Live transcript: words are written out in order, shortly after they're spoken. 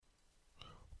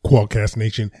Qualcast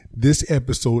Nation, this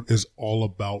episode is all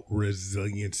about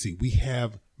resiliency. We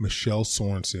have Michelle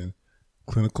Sorensen,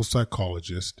 clinical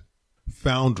psychologist,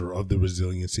 founder of the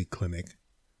Resiliency Clinic,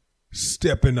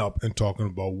 stepping up and talking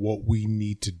about what we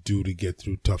need to do to get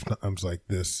through tough times like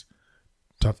this.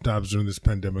 Tough times during this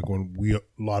pandemic when a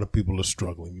lot of people are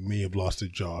struggling. You may have lost a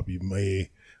job. You may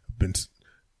have been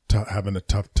having a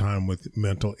tough time with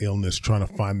mental illness, trying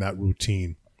to find that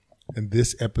routine. And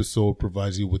this episode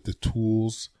provides you with the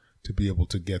tools to be able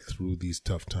to get through these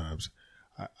tough times.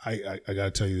 I got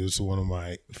to tell you, this is one of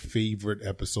my favorite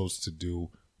episodes to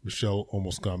do. Michelle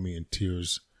almost got me in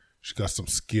tears. She got some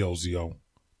skills,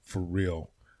 for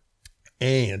real.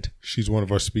 And she's one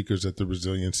of our speakers at the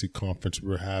Resiliency Conference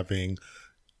we're having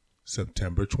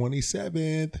September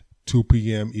 27th, 2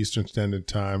 p.m. Eastern Standard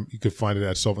Time. You can find it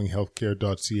at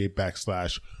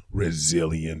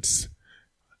solvinghealthcare.ca/resilience.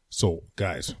 So,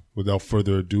 guys, without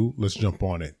further ado, let's jump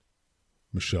on it.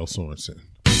 Michelle Sorensen.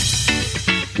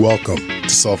 Welcome to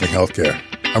Solving Healthcare.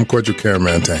 I'm Kwadwo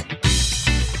Karamantang.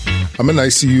 I'm an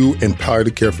ICU and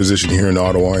palliative care physician here in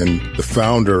Ottawa and the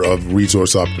founder of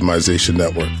Resource Optimization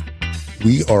Network.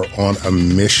 We are on a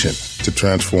mission to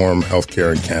transform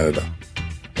healthcare in Canada.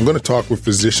 I'm going to talk with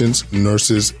physicians,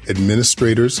 nurses,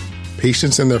 administrators,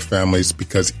 patients and their families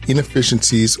because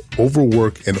inefficiencies,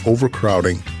 overwork, and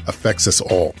overcrowding affects us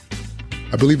all.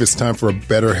 I believe it's time for a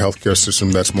better healthcare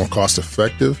system that's more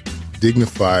cost-effective,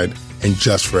 dignified, and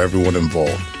just for everyone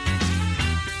involved.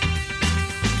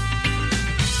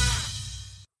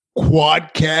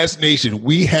 Quadcast Nation,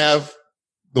 we have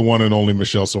the one and only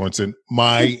Michelle Sorensen,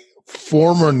 my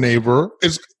former neighbor.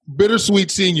 It's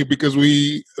bittersweet seeing you because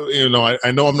I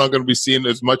know I'm not going to be seeing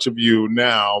as much of you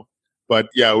now, but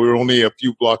yeah, we were only a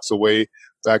few blocks away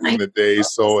back in the day.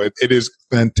 So it is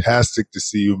fantastic to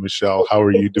see you, Michelle. How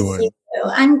are you doing?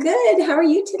 I'm good. How are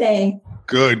you today?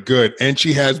 Good. And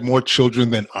she has more children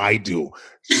than I do.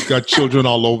 She's got children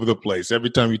all over the place. Every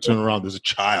time you turn around, there's a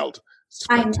child. It's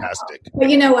fantastic. But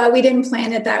you know what? We didn't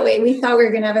plan it that way. We thought we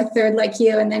were going to have a third like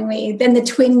you. And then the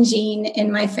twin gene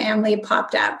in my family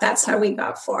popped up. That's how we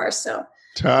got 4. So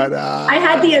ta-da! I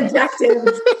had the objective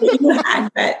that you had,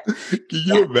 but can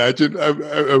you imagine? I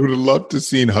would have loved to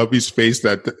seen hubby's face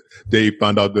that day he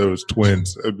found out there was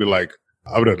twins. It'd be like,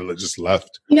 I would have just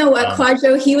left. You know what,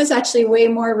 Kwadwo? He was actually way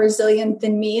more resilient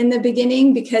than me in the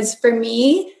beginning because for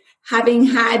me, having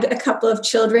had a couple of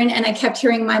children, and I kept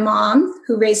hearing my mom,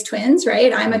 who raised twins,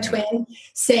 right? I'm a twin,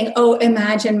 saying, oh,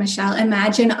 imagine, Michelle,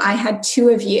 imagine I had 2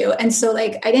 of you. And so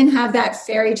I didn't have that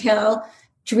fairy tale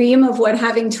dream of what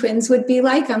having twins would be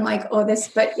like. I'm like,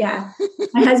 but yeah,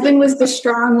 my husband was the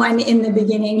strong one in the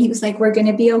beginning. He was like, we're going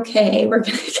to be okay. We're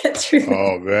going to get through.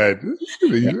 Oh man,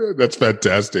 that's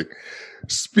fantastic.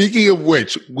 Speaking of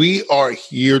which, we are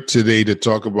here today to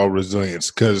talk about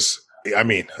resilience because,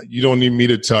 you don't need me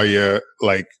to tell you,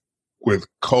 with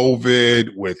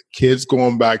COVID, with kids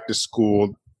going back to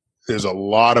school, there's a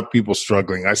lot of people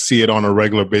struggling. I see it on a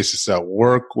regular basis at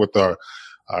work with our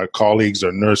colleagues,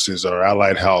 our nurses, our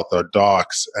allied health, our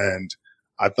docs. And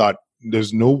I thought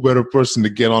there's no better person to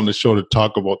get on the show to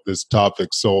talk about this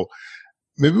topic. So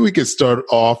maybe we could start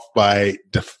off by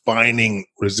defining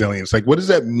resilience. What does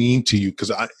that mean to you?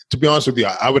 Because to be honest with you,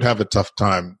 I would have a tough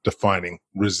time defining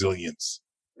resilience.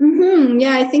 Mm-hmm.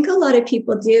 Yeah, I think a lot of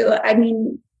people do.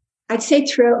 I'd say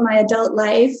throughout my adult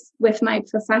life with my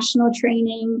professional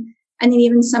training and then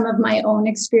even some of my own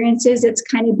experiences, it's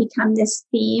kind of become this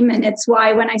theme. And it's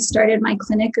why when I started my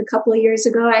clinic a couple of years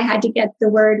ago, I had to get the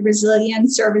word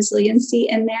resilience or resiliency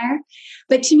in there.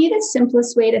 But to me, the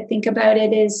simplest way to think about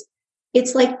it is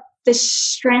it's like the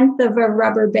strength of a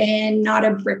rubber band, not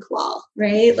a brick wall,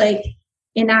 right?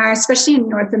 Especially in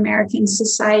North American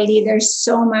society, there's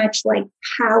so much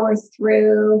power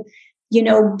through,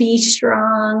 be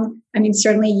strong.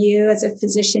 Certainly you as a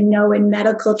physician know in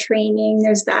medical training,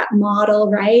 there's that model,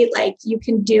 right? You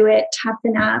can do it,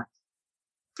 toughen up.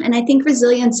 And I think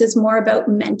resilience is more about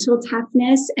mental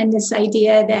toughness and this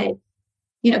idea that,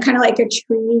 kind of like a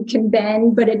tree can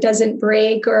bend, but it doesn't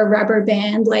break, or a rubber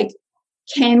band,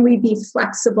 can we be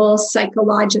flexible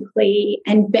psychologically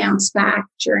and bounce back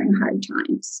during hard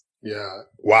times? Yeah.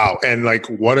 Wow. And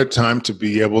what a time to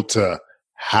be able to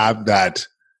have that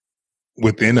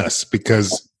within us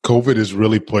because COVID has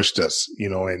really pushed us,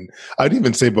 and I'd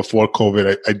even say before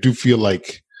COVID, I do feel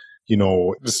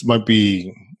this might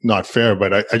be not fair,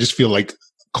 but I just feel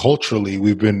culturally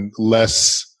we've been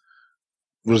less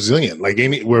resilient.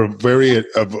 We're very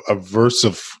averse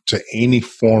to any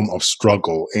form of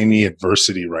struggle, any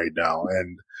adversity right now.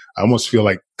 And I almost feel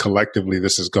like collectively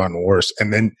this has gotten worse.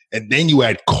 And then you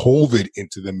add COVID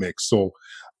into the mix. So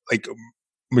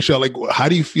Michelle, how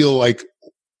do you feel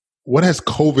what has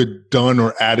COVID done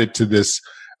or added to this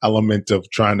element of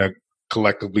trying to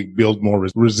collectively build more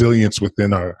resilience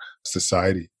within our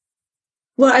society?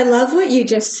 Well, I love what you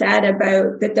just said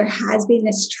about that there has been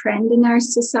this trend in our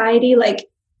society. Like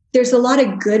there's a lot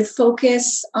of good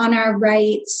focus on our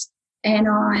rights and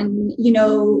on,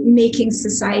 making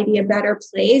society a better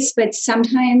place. But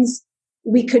sometimes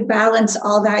we could balance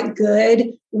all that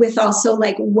good with also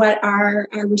like, what are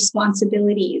our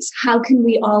responsibilities? How can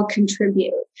we all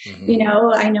contribute? Mm-hmm.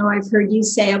 I know I've heard you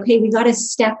say, okay, we got to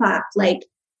step up. Like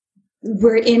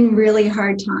we're in really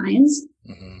hard times.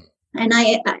 Mm-hmm. And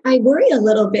I worry a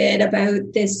little bit about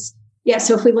this. Yeah.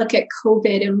 So if we look at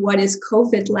COVID and what is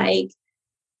COVID like,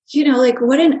 like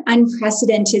what an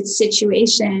unprecedented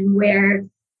situation where,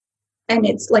 and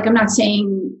it's like, I'm not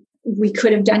saying we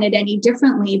could have done it any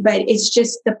differently, but it's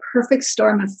just the perfect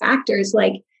storm of factors,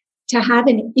 like to have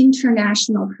an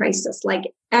international crisis,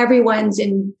 like everyone's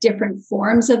in different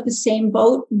forms of the same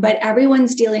boat, but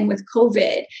everyone's dealing with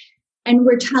COVID. And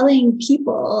we're telling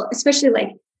people, especially like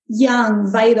young,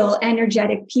 vital,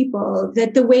 energetic people,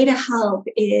 that the way to help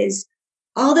is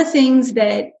all the things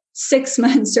that 6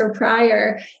 months or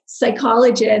prior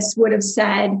psychologists would have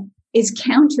said is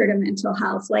counter to mental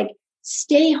health. Like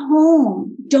stay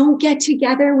home, don't get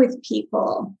together with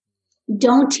people,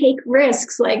 don't take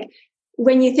risks. Like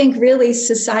when you think really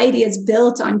society is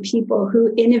built on people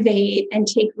who innovate and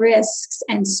take risks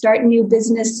and start new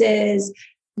businesses,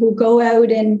 who go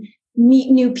out and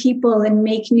meet new people and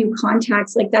make new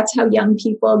contacts. Like that's how young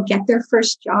people get their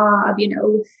first job.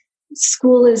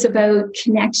 School is about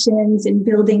connections and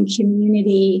building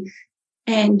community.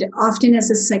 And often as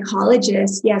a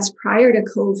psychologist, yes, prior to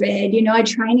COVID, I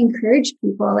try and encourage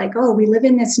people like, oh, we live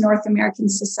in this North American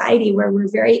society where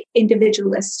we're very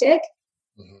individualistic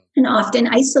and often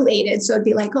isolated. So it'd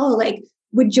be like, oh, like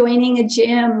would joining a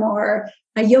gym or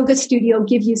a yoga studio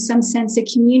give you some sense of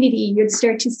community? You'd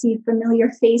start to see familiar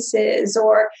faces,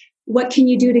 or what can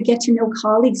you do to get to know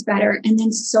colleagues better? And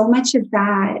then so much of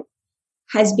that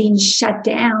has been shut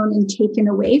down and taken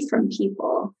away from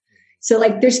people. So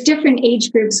like there's different age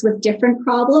groups with different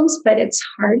problems, but it's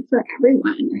hard for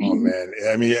everyone, right? Oh man.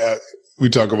 I mean, we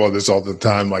talk about this all the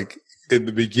time. Like at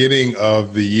the beginning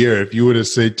of the year, if you were to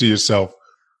say to yourself,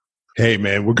 hey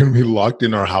man, we're going to be locked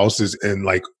in our houses in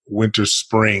like winter,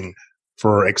 spring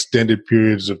for extended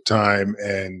periods of time.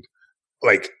 And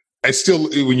like, I still,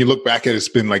 when you look back at it, it's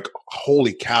been like,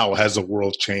 holy cow, has the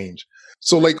world changed?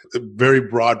 So like a very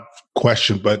broad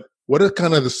question, but what are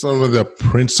kind of some of the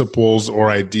principles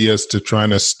or ideas to try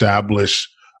and establish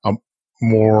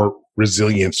more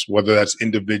resilience, whether that's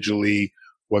individually,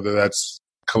 whether that's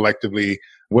collectively?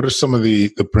 What are some of the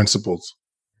principles?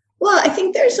 Well, I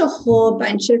think there's a whole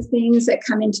bunch of things that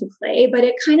come into play, but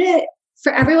it kind of,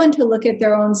 for everyone to look at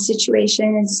their own situation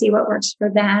and see what works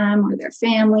for them or their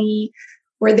family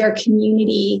or their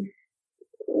community,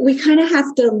 we kind of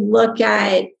have to look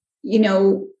at,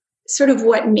 sort of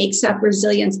what makes up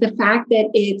resilience. The fact that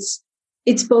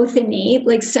it's both innate,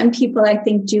 like some people I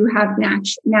think do have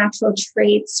natural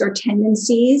traits or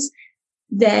tendencies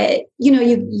that,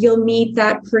 you'll meet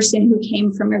that person who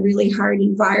came from a really hard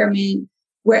environment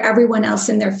where everyone else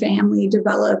in their family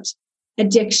developed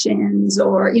addictions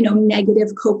or, negative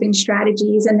coping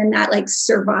strategies. And then that like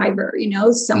survivor,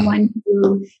 someone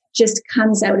who just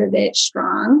comes out of it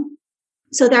strong.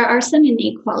 So there are some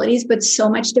innate qualities, but so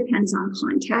much depends on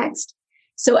context.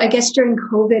 So I guess during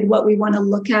COVID, what we want to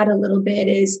look at a little bit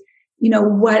is,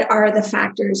 what are the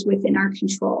factors within our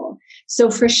control? So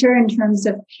for sure, in terms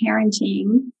of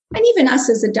parenting and even us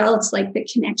as adults, like the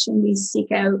connection we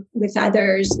seek out with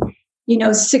others,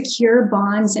 secure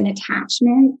bonds and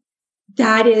attachment,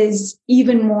 that is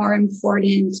even more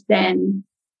important than,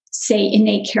 say,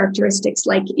 innate characteristics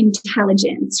like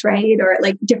intelligence, right? Or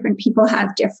like different people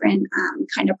have different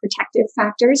kind of protective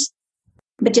factors.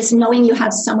 But just knowing you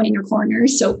have someone in your corner,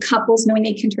 so couples knowing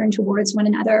they can turn towards one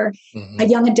another, a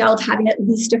young adult having at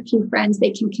least a few friends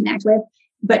they can connect with,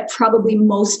 but probably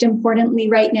most importantly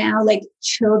right now, like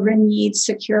children need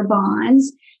secure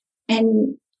bonds.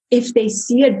 And if they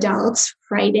see adults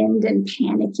frightened and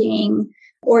panicking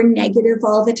or negative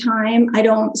all the time, I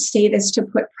don't say this to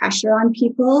put pressure on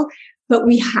people, but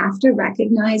we have to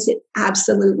recognize it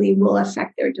absolutely will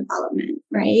affect their development,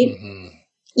 right? Mm-hmm.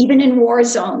 Even in war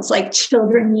zones, like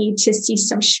children need to see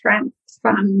some strength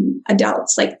from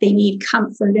adults, like they need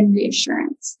comfort and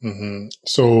reassurance. Mm-hmm.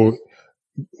 So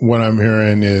what I'm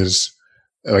hearing is,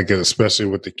 like, especially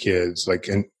with the kids, like,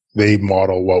 and they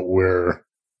model what we're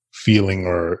feeling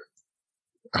or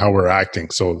how we're acting.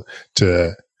 So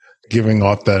to giving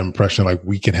off that impression, like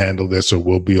we can handle this or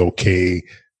we'll be okay.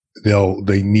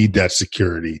 They need that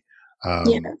security.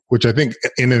 which I think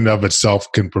in and of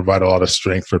itself can provide a lot of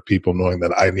strength for people, knowing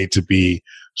that I need to be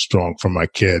strong for my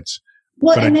kids.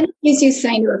 Well, and then it gives you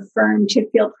something to affirm, to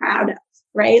feel proud of,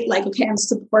 right? Like, okay, I'm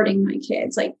supporting my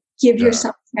kids. Like, give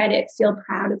yourself credit, feel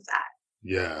proud of that.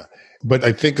 Yeah. But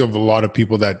I think of a lot of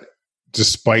people that,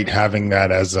 despite having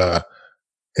that as a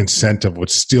incentive, would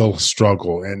still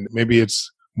struggle. And maybe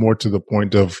it's more to the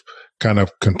point of kind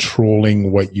of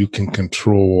controlling what you can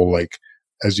control. Like,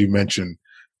 as you mentioned,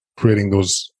 creating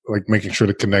those, like making sure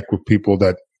to connect with people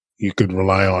that you could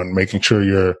rely on, making sure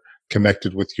you're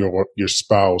connected with your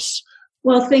spouse.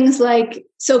 Well, things like,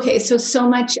 so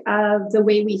much of the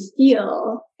way we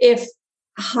feel, if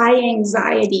high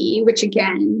anxiety, which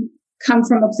again, come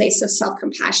from a place of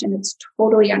self-compassion, it's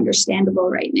totally understandable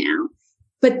right now.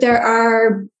 But there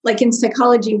are, like in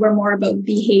psychology, we're more about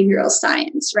behavioral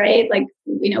science, right? Like,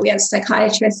 we have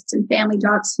psychiatrists and family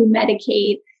docs who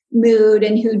medicate mood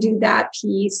and who do that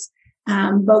piece.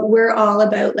 But we're all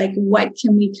about like, what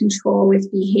can we control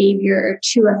with behavior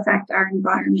to affect our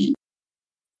environment?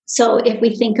 So if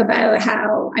we think about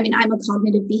I'm a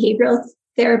cognitive behavioral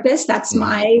therapist, that's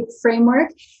my framework.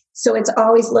 So it's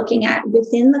always looking at,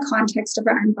 within the context of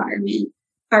our environment,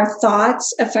 our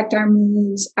thoughts affect our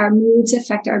moods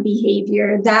affect our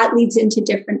behavior. That leads into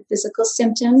different physical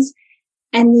symptoms.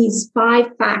 And these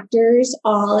 5 factors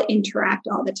all interact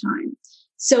all the time.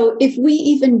 So if we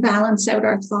even balance out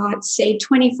our thoughts, say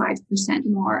 25%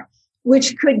 more,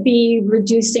 which could be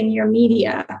reducing your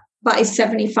media by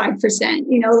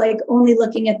 75%, like only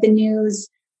looking at the news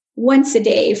once a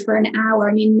day for an hour.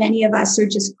 I mean, many of us are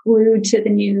just glued to the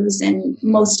news, and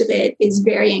most of it is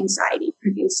very anxiety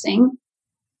producing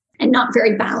and not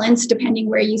very balanced. Depending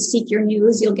where you seek your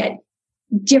news, you'll get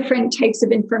different types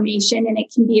of information, and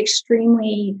it can be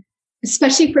extremely,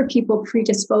 especially for people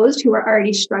predisposed who are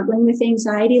already struggling with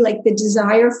anxiety, like the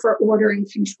desire for order and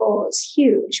control is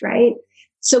huge, right?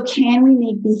 So can we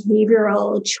make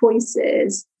behavioral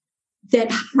choices that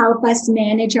help us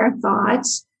manage our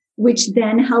thoughts, which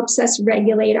then helps us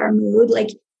regulate our mood? Like,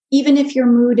 even if your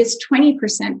mood is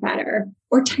 20% better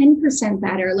or 10%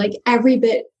 better, like every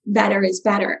bit better is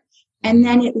better. And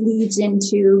then it leads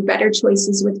into better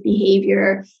choices with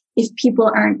behavior. If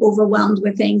people aren't overwhelmed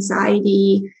with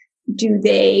anxiety, do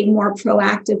they more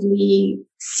proactively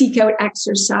seek out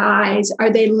exercise?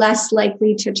 Are they less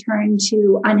likely to turn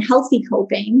to unhealthy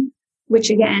coping, which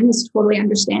again is totally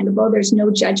understandable. There's no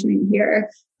judgment here.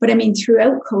 But I mean,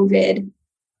 throughout COVID,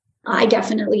 I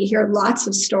definitely hear lots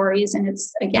of stories, and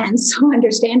it's, again, so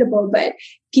understandable, but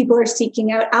people are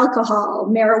seeking out alcohol,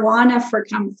 marijuana for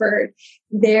comfort.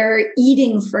 They're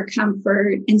eating for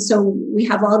comfort. And so we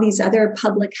have all these other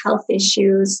public health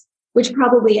issues, which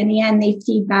probably in the end, they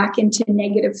feed back into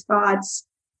negative thoughts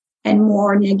and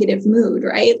more negative mood,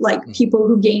 right? Like people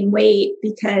who gain weight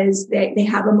because they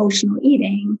have emotional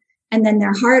eating, and then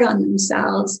they're hard on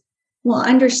themselves. Well,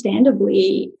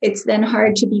 understandably, it's then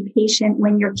hard to be patient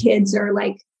when your kids are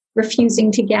like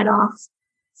refusing to get off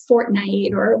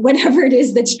Fortnite or whatever it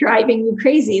is that's driving you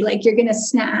crazy. Like, you're going to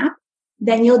snap,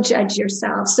 then you'll judge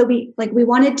yourself. So we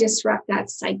want to disrupt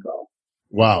that cycle.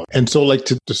 Wow. And so, like,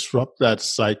 to disrupt that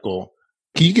cycle,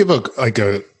 can you give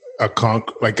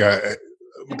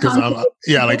because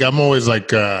I'm always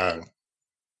like,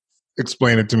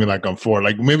 explain it to me like I'm 4,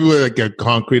 like maybe with like a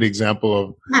concrete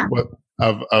example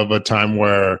of a time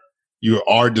where you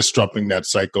are disrupting that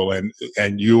cycle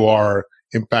and you are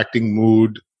impacting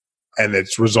mood and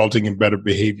it's resulting in better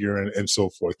behavior and so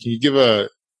forth. Can you give an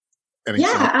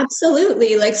example? Yeah,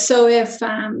 absolutely. Like, so if,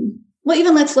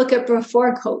 even let's look at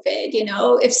before COVID,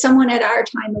 if someone at our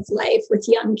time of life with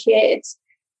young kids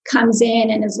comes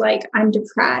in and is like, I'm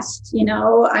depressed,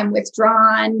 I'm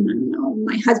withdrawn,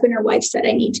 my husband or wife said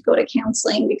I need to go to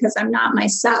counseling because I'm not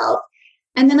myself.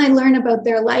 And then I learn about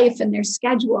their life and their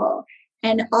schedule.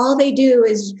 And all they do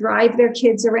is drive their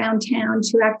kids around town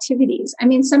to activities. I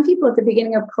mean, some people at the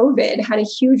beginning of COVID had a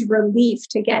huge relief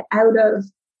to get out of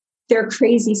their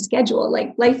crazy schedule.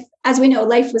 Like, life, as we know,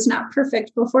 life was not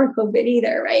perfect before COVID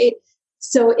either, right?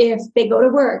 So if they go to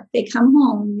work, they come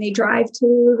home, they drive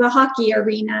to the hockey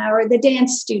arena or the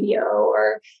dance studio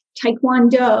or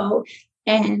taekwondo,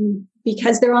 and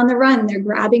because they're on the run, they're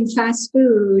grabbing fast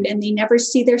food and they never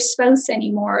see their spouse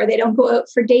anymore. They don't go out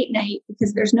for date night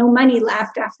because there's no money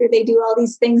left after they do all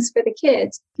these things for the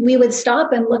kids. We would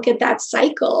stop and look at that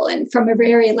cycle. And from a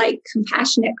very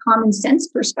compassionate, common sense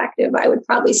perspective, I would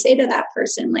probably say to that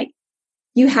person,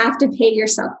 you have to pay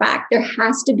yourself back. There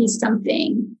has to be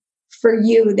something for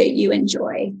you that you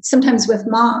enjoy. Sometimes with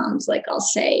moms, I'll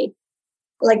say,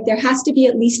 there has to be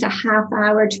at least a half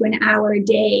hour to an hour a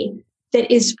day that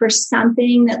is for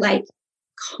something that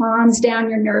calms down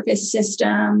your nervous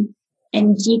system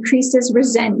and decreases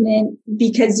resentment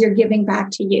because you're giving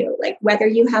back to you. Like whether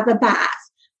you have a bath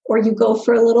or you go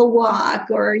for a little walk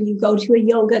or you go to a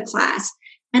yoga class.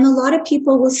 And a lot of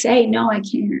people will say, no, I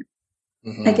can't.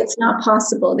 Like it's not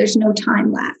possible. There's no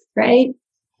time left, right?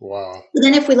 Wow. But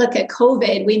then if we look at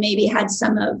COVID, we maybe had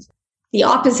some of the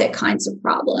opposite kinds of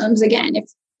problems. Again,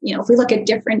 if we look at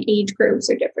different age groups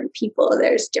or different people,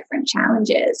 there's different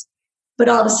challenges. But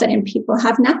all of a sudden people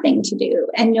have nothing to do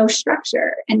and no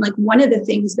structure. And like one of the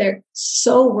things that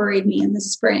so worried me in the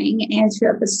spring and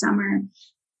throughout the summer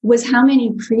was how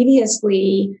many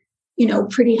previously,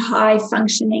 pretty high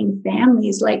functioning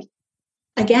families, like,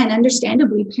 again,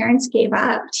 understandably, parents gave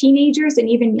up. Teenagers and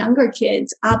even younger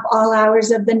kids up all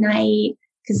hours of the night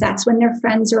because that's when their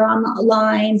friends are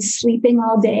online, sleeping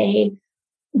all day.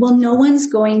 Well, no one's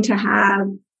going to have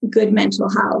good mental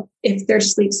health if their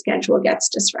sleep schedule gets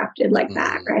disrupted like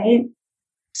that, right?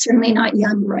 Certainly not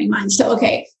young growing minds. So,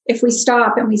 okay, if we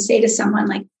stop and we say to someone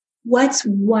like, what's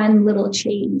one little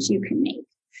change you can make?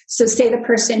 So say the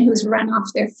person who's run off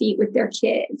their feet with their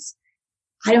kids,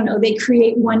 I don't know, they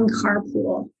create one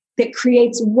carpool that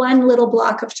creates one little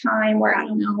block of time where, I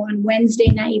don't know, on Wednesday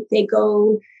night, they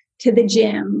go to the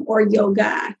gym or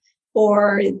yoga,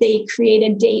 or they create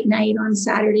a date night on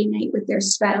Saturday night with their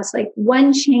spouse. Like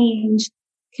one change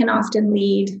can often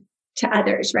lead to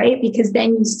others, right? Because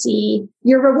then you see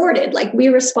you're rewarded. Like we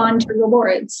respond to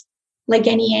rewards, like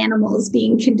any animals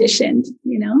being conditioned,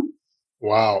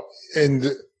 Wow.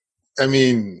 And I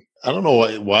mean, I don't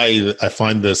know why I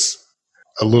find this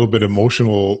a little bit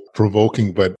emotional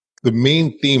provoking, but the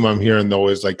main theme I'm hearing though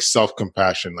is like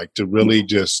self-compassion, like to really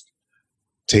just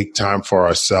take time for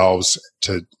ourselves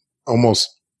to almost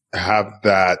have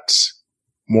that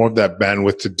more of that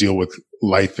bandwidth to deal with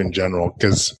life in general.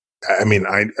 Cause I mean,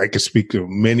 I could speak to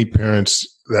many parents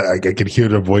that I could hear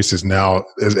their voices now.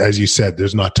 As you said,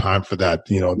 there's not time for that.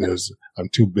 I'm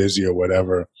too busy or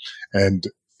whatever. And,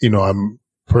 I'm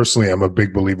a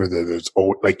big believer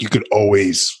that you could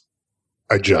always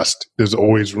adjust. There's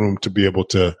always room to be able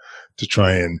to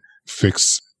try and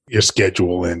fix your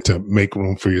schedule and to make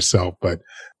room for yourself. But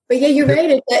yeah, you're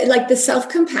right. Like the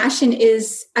self-compassion it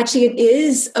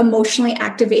is emotionally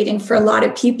activating for a lot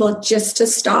of people just to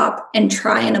stop and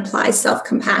try and apply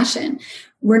self-compassion.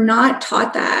 We're not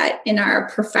taught that in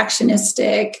our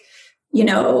perfectionistic,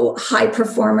 high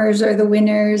performers are the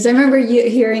winners. I remember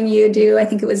hearing you do, I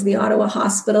think it was the Ottawa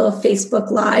Hospital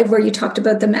Facebook Live, where you talked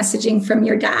about the messaging from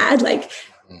your dad. Like,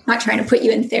 not trying to put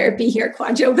you in therapy here,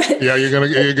 Quadjo, but yeah, you're gonna.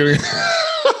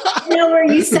 Where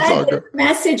you said the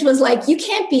message was like, you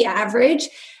can't be average.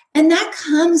 And that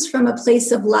comes from a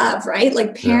place of love, right?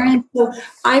 Like parents. Yeah. So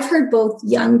I've heard both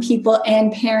young people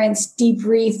and parents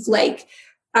debrief like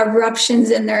eruptions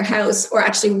in their house, or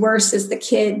actually worse is the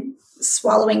kid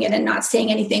swallowing it and not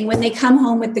saying anything when they come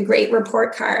home with the great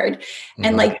report card.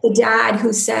 And like the dad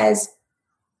who says,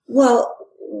 well,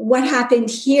 what happened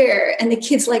here? And the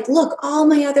kid's like, look, all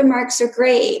my other marks are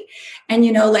great. And,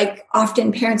 like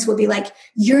often parents will be like,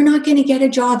 you're not going to get a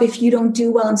job if you don't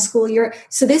do well in school.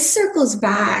 So this circles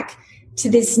back to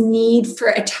this need for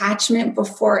attachment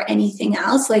before anything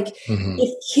else. Like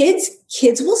if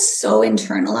kids will so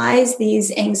internalize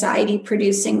these anxiety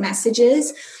producing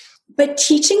messages, but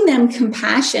teaching them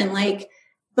compassion, like,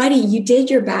 buddy, you did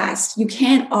your best. You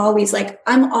can't always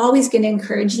I'm always going to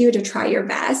encourage you to try your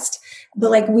best.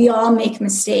 But like we all make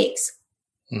mistakes.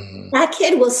 That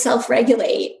kid will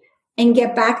self-regulate and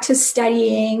get back to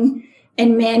studying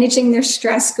and managing their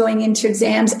stress going into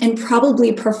exams and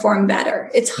probably perform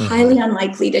better. It's highly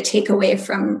unlikely to take away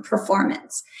from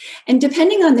performance. And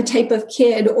depending on the type of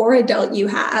kid or adult you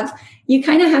have, you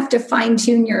kind of have to fine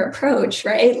tune your approach,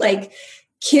 right? Like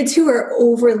kids who are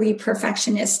overly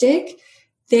perfectionistic,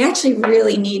 they actually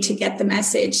really need to get the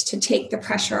message to take the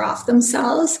pressure off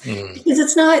themselves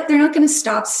because they're not going to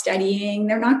stop studying.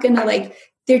 They're not going to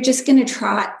they're just going to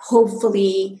try,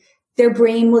 hopefully their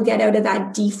brain will get out of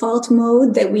that default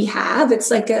mode that we have. It's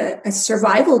like a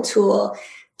survival tool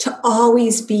to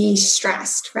always be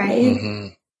stressed,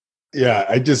 right?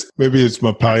 Yeah. Maybe it's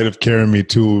my palliative care in me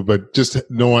too, but just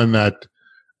knowing that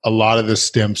a lot of this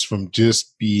stems from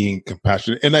just being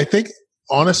compassionate. And I think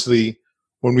honestly,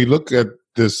 when we look at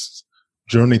this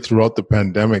journey throughout the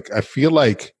pandemic, I feel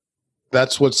like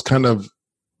that's what's kind of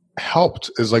helped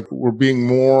is like we're being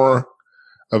more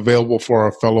available for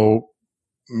our fellow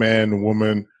man,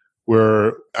 woman,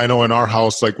 where I know in our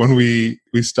house, like when we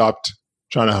stopped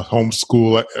trying to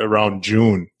homeschool around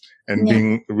June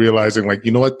and realizing like,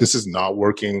 you know what, this is not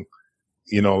working.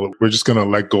 We're just going to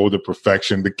let go of the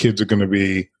perfection. The kids are going to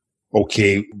be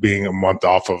okay being a month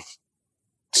off of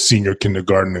senior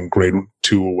kindergarten and grade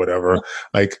 2 or whatever.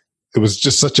 Like, it was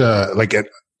just such a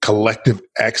collective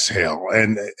exhale.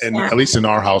 And at least in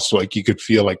our house, like, you could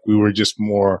feel like we were just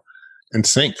more in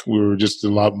sync. We were just a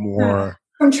lot more.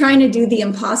 I'm trying to do the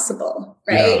impossible,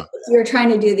 right? Yeah. You're trying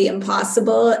to do the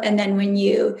impossible. And then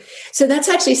so that's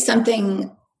actually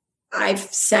something I've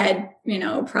said,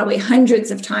 probably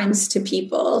hundreds of times to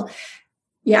people.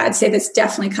 Yeah, I'd say this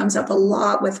definitely comes up a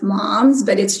lot with moms,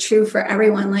 but it's true for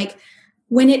everyone. Like,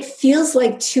 when it feels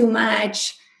like too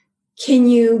much, can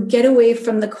you get away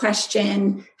from the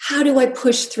question, how do I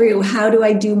push through? How do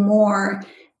I do more?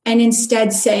 And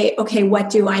instead say, okay, what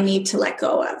do I need to let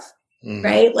go of?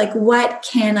 Right? Like, what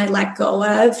can I let go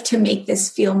of to make this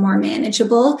feel more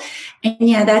manageable? And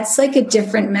yeah, that's like a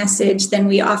different message than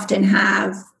we often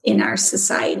have in our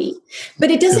society.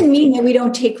 But it doesn't mean that we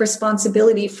don't take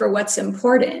responsibility for what's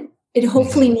important. It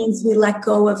hopefully means we let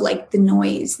go of like the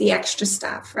noise, the extra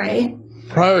stuff, right?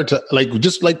 Prioritize,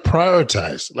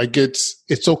 prioritize. Like,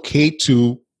 it's okay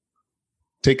to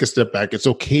take a step back. It's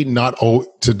okay to not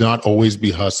always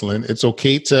be hustling. It's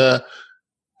okay to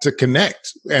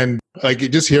connect. And like,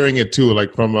 just hearing it too,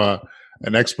 like from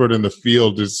an expert in the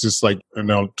field, it's just like,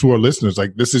 to our listeners,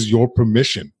 like, this is your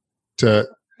permission to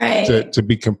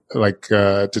be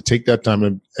to take that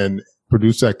time and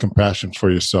produce that compassion for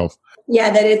yourself. Yeah,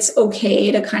 that it's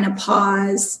okay to kind of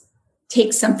pause,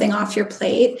 take something off your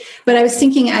plate. But I was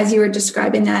thinking, as you were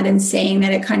describing that and saying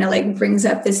that, it kind of like brings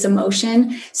up this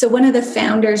emotion. So one of the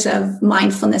founders of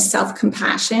mindfulness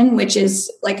self-compassion, which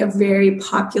is like a very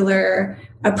popular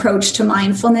approach to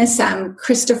mindfulness,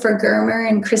 Christopher Germer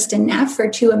and Kristen Neff are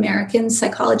two American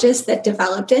psychologists that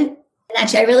developed it. And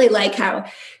actually, I really like how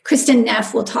Kristen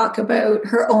Neff will talk about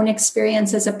her own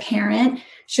experience as a parent.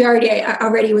 She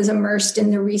already was immersed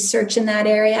in the research in that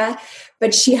area,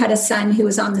 but she had a son who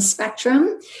was on the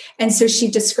spectrum. And so she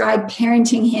described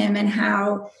parenting him and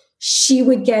how she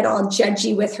would get all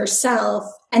judgy with herself,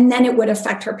 and then it would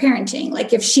affect her parenting.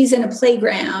 Like, if she's in a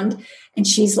playground and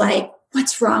she's like,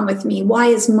 what's wrong with me? Why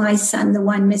is my son the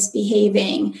one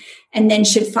misbehaving? And then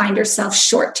she'd find herself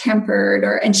short-tempered,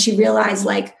 and she realized,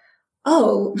 like,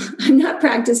 oh, I'm not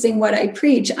practicing what I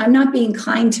preach. I'm not being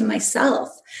kind to myself.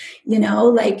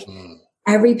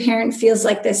 Every parent feels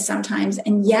like this sometimes.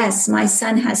 And yes, my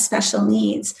son has special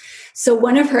needs. So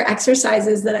one of her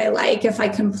exercises that I like, if I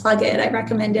can plug it, I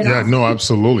recommend it. Yeah, no,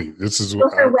 absolutely. This is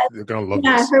what you're going to love.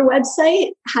 Yeah, her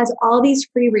website has all these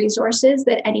free resources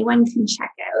that anyone can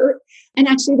check out. And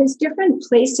actually, there's different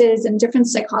places and different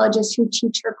psychologists who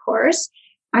teach her course.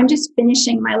 I'm just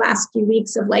finishing my last few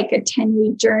weeks of like a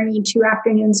 10-week journey, 2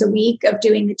 afternoons a week of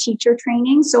doing the teacher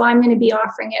training. So I'm going to be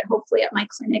offering it hopefully at my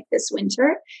clinic this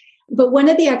winter. But one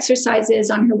of the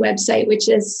exercises on her website, which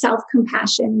is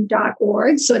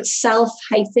selfcompassion.org, so it's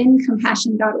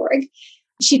self-compassion.org,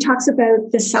 she talks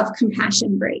about the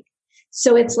self-compassion break.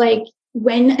 So it's like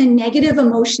when a negative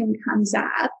emotion comes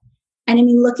up, and I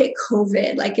mean, look at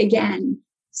COVID, like, again,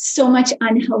 so much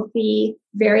unhealthy,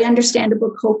 very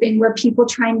understandable coping where people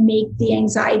try and make the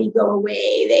anxiety go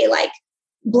away. They like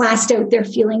blast out their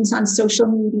feelings on social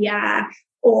media,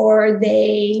 or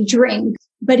they drink.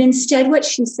 But instead, what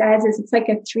she says is it's like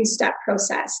a 3-step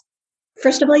process.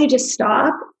 First of all, you just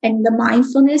stop. And the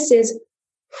mindfulness is,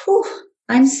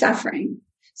 I'm suffering.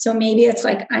 So maybe it's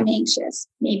like, I'm anxious.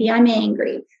 Maybe I'm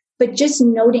angry. But just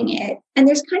noting it. And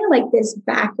there's kind of like this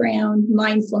background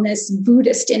mindfulness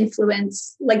Buddhist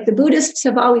influence. Like, the Buddhists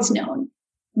have always known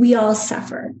we all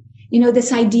suffer.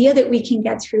 This idea that we can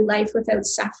get through life without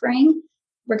suffering,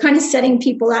 we're kind of setting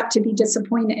people up to be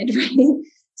disappointed, right?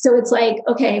 So it's like,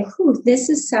 okay, this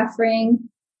is suffering.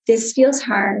 This feels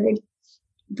hard.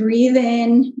 Breathe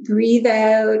in, breathe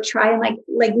out. Try and like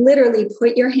literally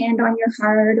put your hand on your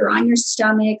heart or on your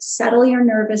stomach, settle your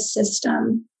nervous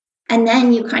system. And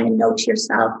then you kind of know to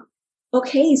yourself,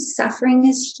 okay, suffering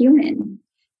is human.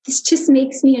 This just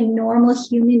makes me a normal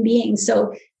human being.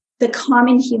 So the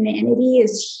common humanity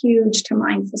is huge to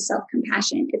mindful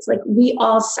self-compassion. It's like we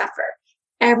all suffer.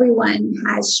 Everyone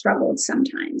has struggled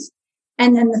sometimes.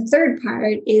 And then the third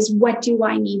part is, what do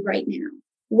I need right now?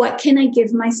 What can I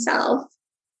give myself,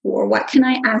 or what can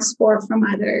I ask for from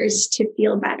others to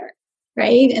feel better,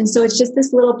 right? And so it's just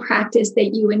this little practice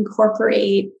that you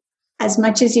incorporate as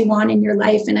much as you want in your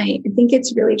life. And I think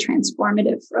it's really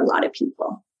transformative for a lot of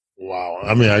people. Wow.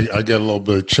 I mean, I get a little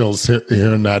bit of chills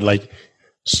hearing that, like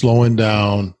slowing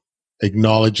down,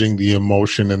 acknowledging the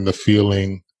emotion and the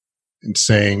feeling, and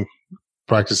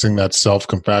practicing that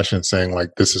self-compassion, saying like,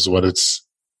 this is what it's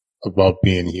about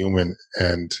being human.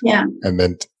 And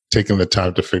then taking the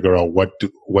time to figure out what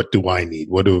do I need?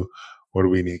 What do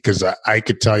we need? Because I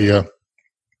could tell you,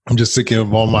 I'm just thinking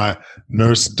of all my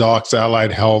nurse, docs,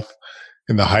 allied health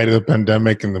in the height of the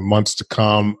pandemic and the months to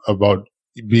come about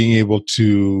being able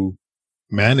to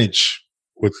manage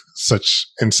with such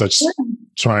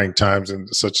trying times and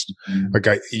such like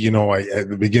at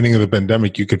the beginning of the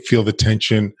pandemic, you could feel the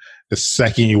tension the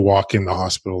second you walk in the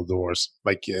hospital doors.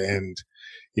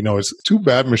 It's too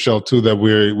bad, Michelle, too, that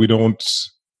we don't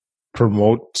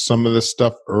promote some of this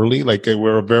stuff early. Like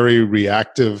we're a very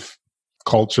reactive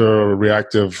culture,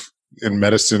 reactive in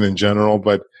medicine in general.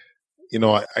 But,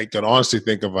 I can honestly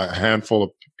think of a handful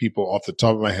of people off the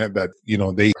top of my head that,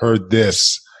 they heard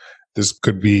this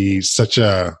could be such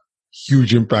a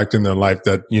huge impact in their life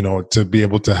that, to be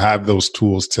able to have those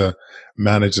tools to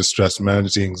manage the stress,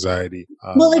 manage the anxiety.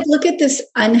 Look at this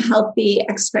unhealthy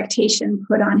expectation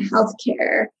put on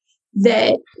healthcare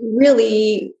that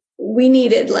really we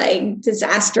needed like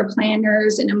disaster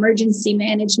planners and emergency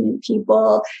management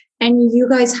people. And you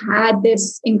guys had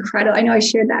this incredible, I know I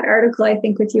shared that article, I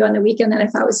think, with you on the weekend that I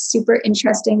thought was super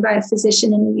interesting by a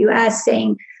physician in the US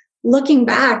saying, looking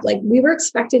back, like we were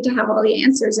expected to have all the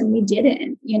answers and we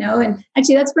didn't, and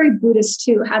actually that's very Buddhist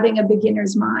too, having a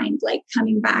beginner's mind, like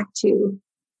coming back to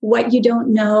what you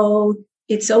don't know.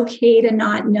 It's okay to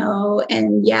not know.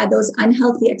 And yeah, those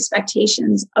unhealthy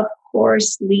expectations, of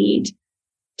course, lead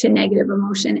to negative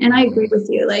emotion. And I agree with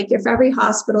you. Like if every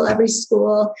hospital, every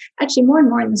school, actually more and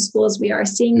more in the schools we are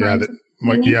seeing.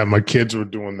 My kids were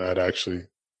doing that actually.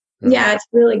 Yeah, it's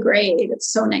really great.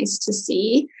 It's so nice to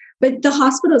see. But the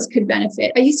hospitals could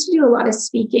benefit. I used to do a lot of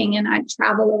speaking and I'd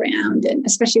travel around, and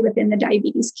especially within the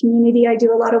diabetes community, I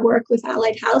do a lot of work with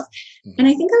allied health. And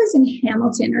I think I was in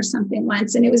Hamilton or something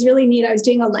once, and it was really neat. I was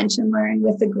doing a lunch and learn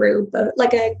with a group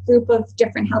of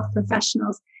different health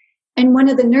professionals. And one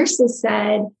of the nurses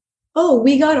said, oh,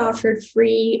 we got offered a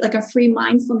free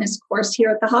mindfulness course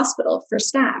here at the hospital for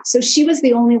staff. So she was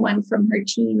the only one from her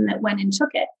team that went and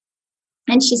took it.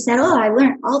 And she said, oh, I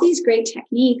learned all these great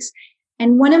techniques.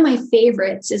 And one of my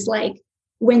favorites is like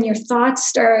when your thoughts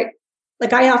start,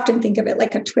 like I often think of it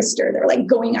like a twister. They're like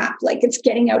going up, like it's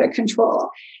getting out of control.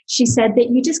 She said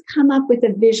that you just come up with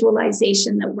a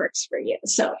visualization that works for you.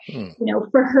 So,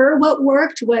 for her, what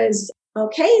worked was,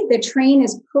 okay, the train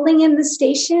is pulling in the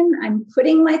station. I'm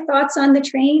putting my thoughts on the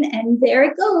train and there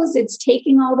it goes. It's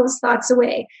taking all those thoughts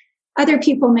away. Other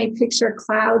people may picture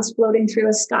clouds floating through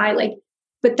a sky,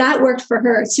 but that worked for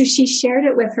her. So she shared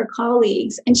it with her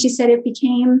colleagues and she said it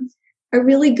became a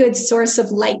really good source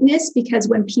of lightness because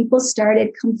when people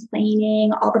started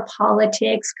complaining, all the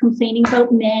politics, complaining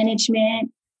about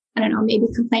management, I don't know, maybe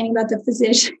complaining about the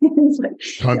physicians.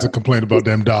 Tons of complaint about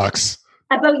them docs.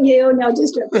 About you, no,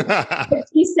 just joking. But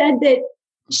she said that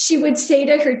she would say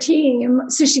to her team,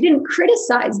 so she didn't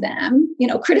criticize them.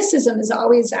 Criticism is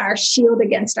always our shield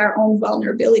against our own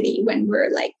vulnerability when we're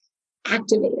like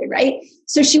activated, right?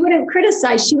 So she wouldn't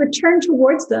criticize, she would turn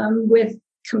towards them with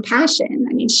compassion.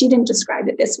 I mean, she didn't describe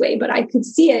it this way, but I could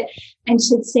see it. And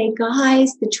she'd say,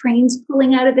 guys, the train's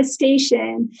pulling out of the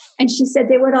station. And she said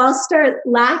they would all start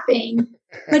laughing,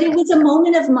 but it was a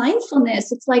moment of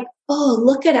mindfulness. It's like, oh,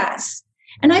 look at us.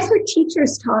 And I've heard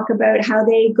teachers talk about how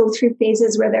they go through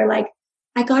phases where they're like,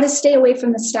 I got to stay away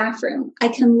from the staff room. I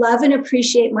can love and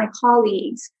appreciate my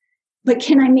colleagues, but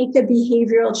can I make the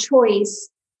behavioral choice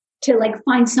to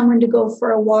find someone to go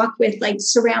for a walk with,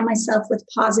 surround myself with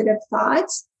positive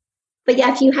thoughts? But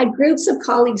yeah, if you had groups of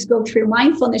colleagues go through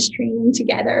mindfulness training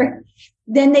together,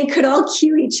 then they could all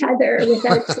cue each other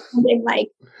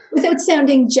without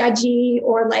sounding judgy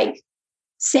or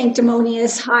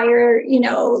sanctimonious, higher,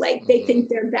 they think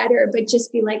they're better, but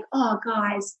just be like, oh,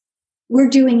 guys, we're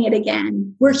doing it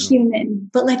again. We're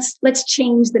human, but let's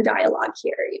change the dialogue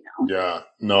here, Yeah,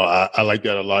 no, I like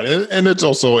that a lot. And it's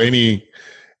also anything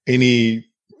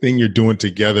you're doing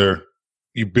together,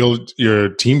 you build your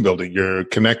team building, you're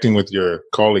connecting with your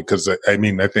colleague. Cause I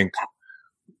think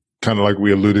kind of like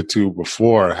we alluded to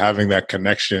before, having that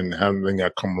connection, having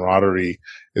that camaraderie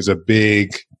is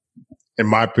in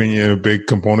my opinion, a big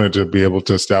component to be able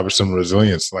to establish some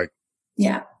resilience.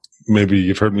 Yeah, maybe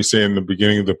you've heard me say in the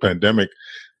beginning of the pandemic,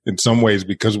 in some ways,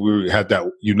 because we had that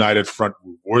united front,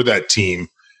 we're that team.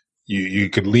 You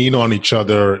could lean on each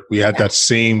other. We had that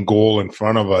same goal in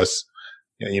front of us.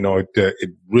 It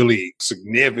really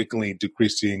significantly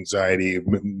decreased the anxiety. It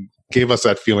gave us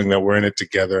that feeling that we're in it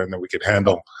together and that we could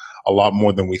handle a lot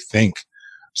more than we think.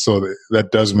 So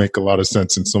that does make a lot of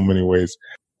sense in so many ways.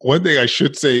 One thing I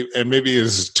should say, and maybe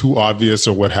this is too obvious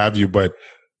or what have you, but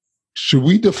should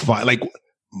we define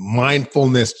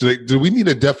mindfulness? Do we need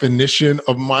a definition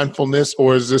of mindfulness,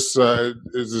 or is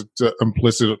it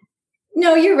implicit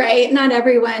No, you're right. Not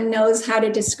everyone knows how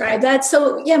to describe that.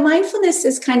 So yeah, mindfulness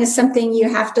is kind of something you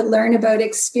have to learn about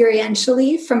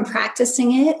experientially from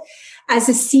practicing it. As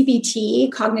a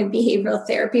CBT, cognitive behavioral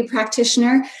therapy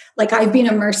practitioner, like I've been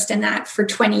immersed in that for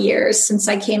 20 years since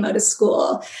I came out of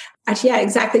school. Actually, yeah,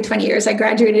 exactly 20 years. I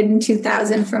graduated in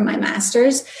 2000 from my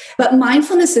master's. But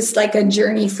mindfulness is like a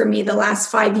journey for me the last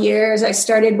 5 years. I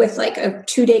started with like a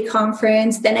 2-day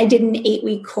conference. Then I did an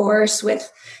 8-week course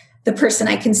with the person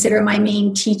I consider my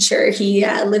main teacher. He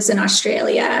lives in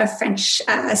Australia, a French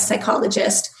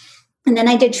psychologist. And then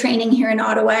I did training here in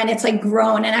Ottawa, and it's like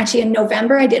grown. And actually in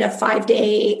November, I did a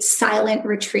 5-day silent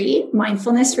retreat,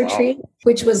 mindfulness retreat,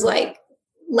 which was like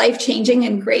life-changing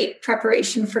and great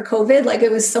preparation for COVID. Like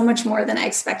it was so much more than I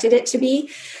expected it to be.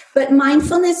 But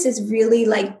mindfulness is really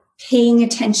like paying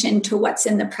attention to what's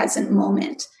in the present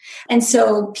moment. And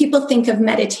so people think of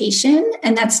meditation,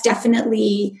 and that's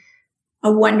definitely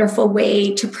a wonderful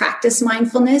way to practice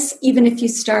mindfulness. Even if you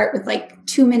start with like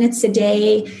 2 minutes a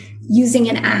day, using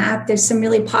an app. There's some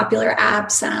really popular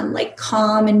apps like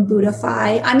Calm and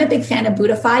Buddhify. I'm a big fan of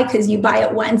Buddhify because you buy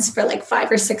it once for like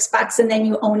 $5 or $6 and then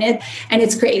you own it. And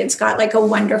it's great. It's got like a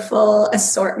wonderful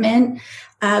assortment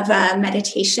of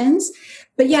meditations.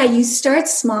 But yeah, you start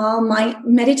small.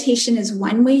 Meditation is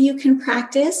one way you can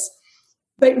practice,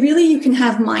 but really you can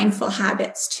have mindful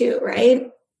habits too, right?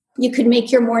 You could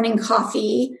make your morning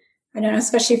coffee. I don't know,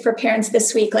 especially for parents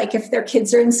this week, like if their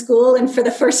kids are in school and for the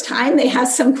first time they have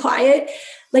some quiet,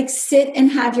 like sit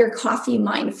and have your coffee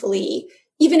mindfully,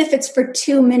 even if it's for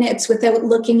 2 minutes without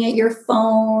looking at your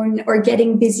phone or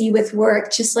getting busy with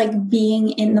work, just like being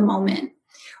in the moment.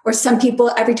 Or some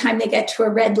people, every time they get to a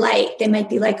red light, they might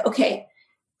be like, okay,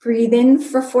 breathe in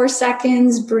for 4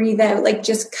 seconds, breathe out, like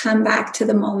just come back to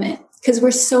the moment. Because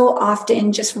we're so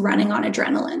often just running on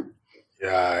adrenaline.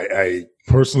 Yeah, I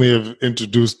personally have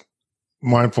introduced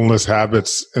mindfulness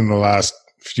habits in the last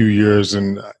few years,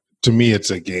 and to me it's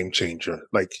a game changer.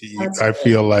 Like I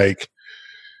feel like,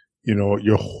 you know,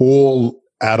 your whole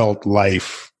adult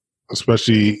life,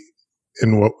 especially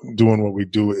in doing what we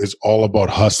do, is all about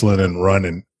hustling and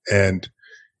running, and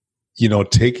you know,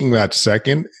 taking that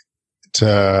second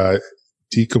to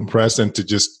decompress and to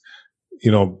just, you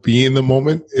know, be in the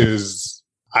moment is,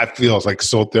 I feel, it's like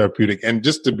so therapeutic. And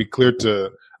just to be clear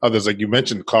to others, like you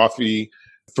mentioned coffee,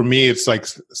 for me, it's like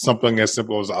something as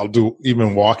simple as I'll do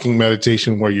even walking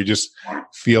meditation where you just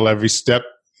feel every step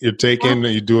you're taking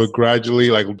and you do it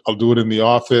gradually. Like I'll do it in the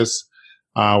office,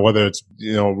 whether it's,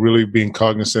 you know, really being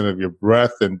cognizant of your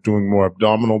breath and doing more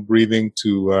abdominal breathing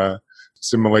to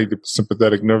stimulate the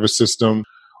sympathetic nervous system,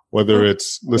 whether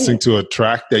it's listening to a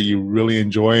track that you really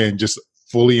enjoy and just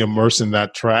fully immerse in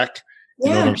that track. You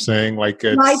know what I'm saying? Like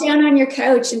lie down on your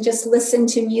couch and just listen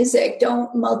to music.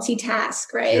 Don't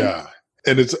multitask, right? Yeah.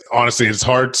 And it's honestly, it's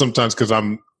hard sometimes because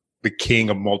I'm the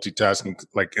king of multitasking.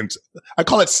 Like, I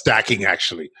call it stacking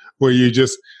actually, where you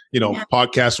just, you know,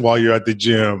 podcast while you're at the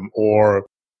gym or,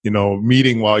 you know,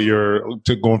 meeting while you're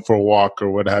going for a walk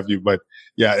or what have you. But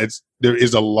yeah, there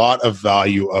is a lot of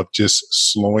value of just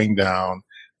slowing down,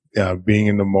 being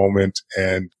in the moment.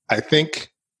 And I think,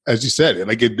 as you said,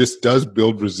 like this does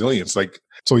build resilience. Like,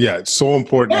 so yeah, it's so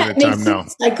important in a time now.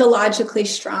 Psychologically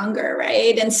stronger,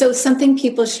 right? And so something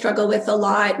people struggle with a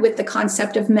lot with the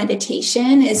concept of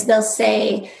meditation is they'll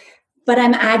say, but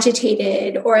I'm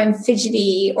agitated or I'm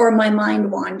fidgety or my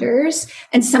mind wanders.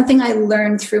 And something I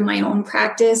learned through my own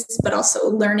practice, but also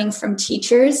learning from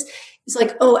teachers is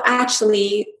like, oh,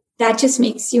 actually, that just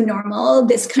makes you normal.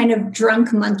 This kind of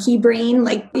drunk monkey brain,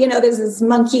 like, you know, there's this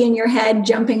monkey in your head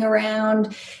jumping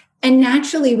around. And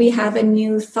naturally, we have a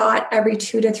new thought every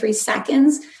 2 to 3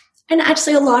 seconds. And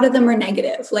actually, a lot of them are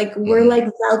negative. Like we're like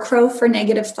Velcro for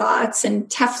negative thoughts and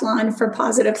Teflon for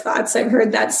positive thoughts. I've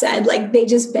heard that said, like they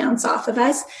just bounce off of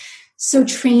us. So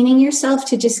training yourself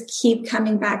to just keep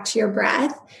coming back to your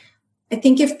breath. I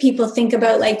think if people think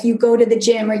about like you go to the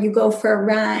gym or you go for a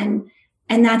run,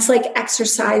 and that's like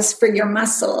exercise for your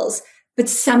muscles. But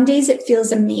some days it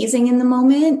feels amazing in the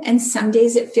moment, and some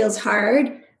days it feels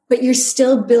hard. But you're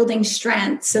still building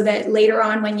strength so that later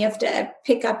on when you have to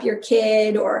pick up your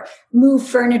kid or move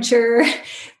furniture,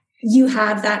 you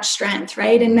have that strength,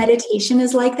 right? And meditation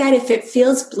is like that. If it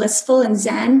feels blissful and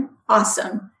zen,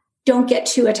 awesome. Don't get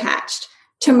too attached.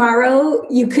 Tomorrow,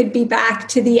 you could be back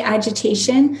to the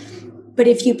agitation. But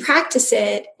if you practice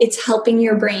it, it's helping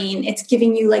your brain. It's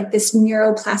giving you like this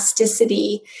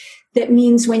neuroplasticity that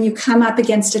means when you come up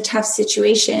against a tough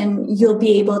situation, you'll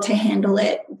be able to handle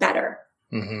it better.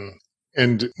 Mm-hmm.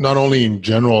 And not only in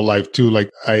general life too, like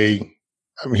I'm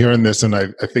hearing this and I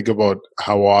think about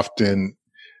how often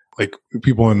like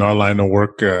people in our line of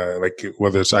work, like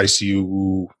whether it's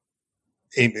ICU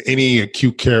in any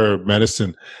acute care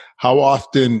medicine, how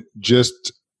often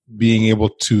just being able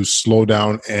to slow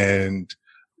down and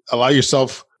allow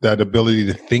yourself that ability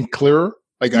to think clearer.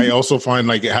 Like I also find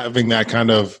like having that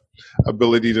kind of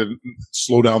ability to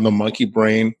slow down the monkey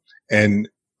brain, and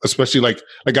especially like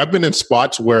I've been in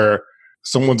spots where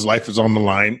someone's life is on the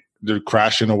line, they're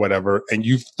crashing or whatever, and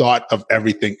you've thought of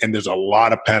everything and there's a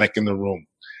lot of panic in the room.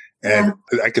 And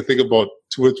I can think about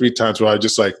 2 or 3 times where I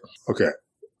just like, okay,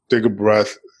 take a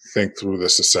breath, think through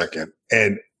this a second.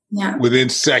 And within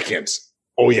seconds,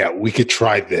 oh yeah, we could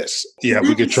try this. Yeah,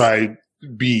 we could try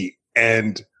B.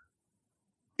 And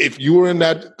if you were in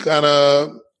that kind of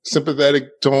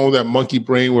sympathetic tone, that monkey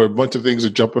brain where a bunch of things are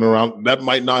jumping around, that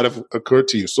might not have occurred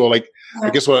to you. So like, I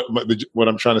guess what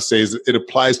I'm trying to say is it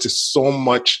applies to so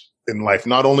much in life.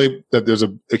 Not only that there's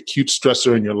a acute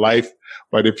stressor in your life,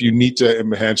 but if you need to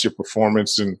enhance your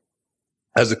performance and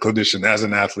as a clinician, as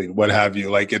an athlete, what have you,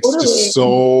 like it's just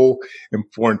so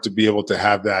important to be able to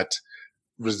have that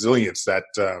resilience that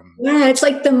it's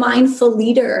like the mindful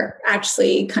leader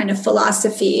actually kind of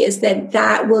philosophy is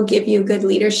that will give you good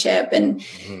leadership. And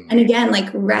and again, like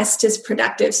rest is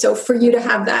productive. So for you to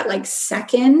have that like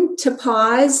second to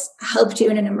pause helped you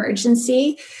in an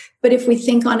emergency. But if we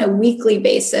think on a weekly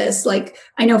basis, like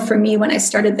I know for me, when I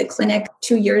started the clinic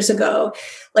 2 years ago,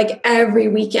 like every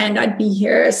weekend I'd be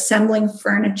here assembling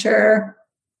furniture,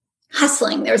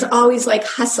 hustling. There was always like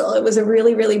hustle. It was a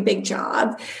really, really big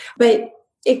job, but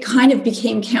it kind of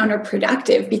became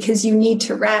counterproductive because you need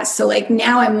to rest. So like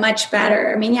now I'm much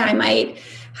better. I mean, I might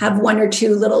have 1 or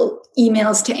 2 little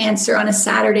emails to answer on a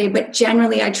Saturday, but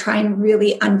generally I try and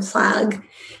really unplug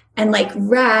and like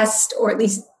rest, or at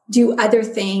least do other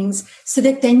things so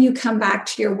that then you come back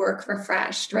to your work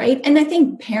refreshed, right? And I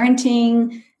think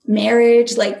parenting,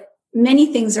 marriage, like many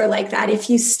things are like that. If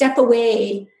you step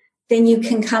away, then you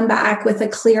can come back with a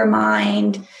clear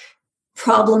mind,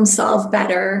 problem solve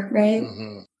better, right?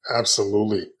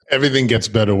 Absolutely. Everything gets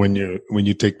better when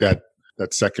you take that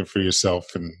second for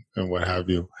yourself and what have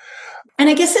you. And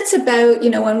I guess it's about,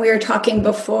 when we were talking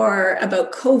before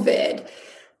about COVID,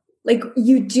 like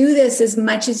you do this as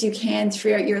much as you can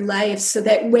throughout your life so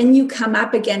that when you come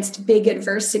up against big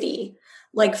adversity,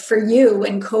 like for you,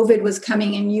 when COVID was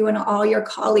coming and you and all your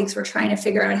colleagues were trying to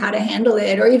figure out how to handle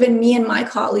it, or even me and my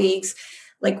colleagues,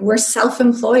 like we're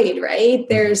self-employed, right?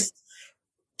 There's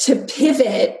to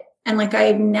pivot. And like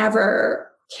I've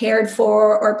never cared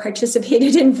for or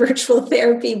participated in virtual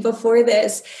therapy before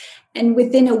this. And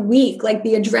within a week, like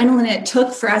the adrenaline it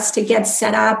took for us to get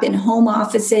set up in home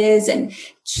offices and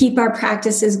keep our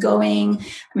practices going.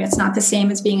 I mean, it's not the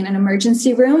same as being in an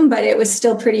emergency room, but it was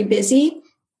still pretty busy.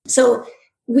 So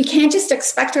we can't just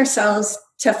expect ourselves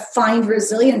to find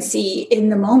resiliency in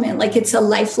the moment. Like it's a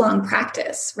lifelong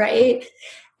practice, right?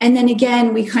 And then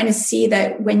again, we kind of see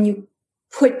that when you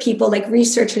put people, like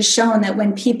research has shown that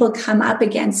when people come up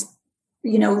against,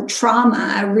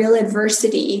 trauma, real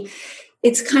adversity,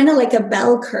 it's kind of like a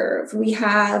bell curve. We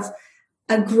have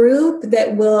a group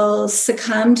that will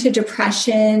succumb to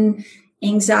depression,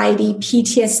 anxiety,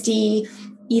 PTSD,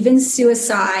 even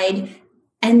suicide,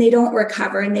 and they don't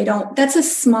recover and that's a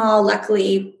small,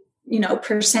 luckily,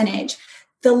 percentage.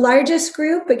 The largest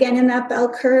group, again, in that bell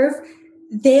curve,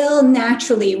 they'll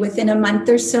naturally, within a month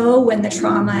or so, when the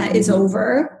trauma is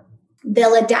over,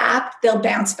 they'll adapt, they'll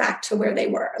bounce back to where they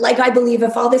were. Like I believe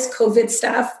if all this COVID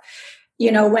stuff,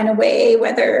 went away,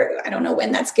 whether, I don't know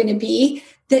when that's going to be,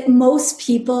 that most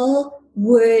people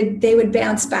would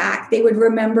bounce back. They would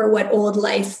remember what old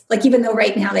life, like even though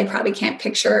right now they probably can't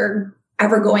picture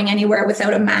ever going anywhere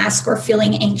without a mask or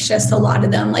feeling anxious, a lot of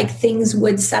them, like things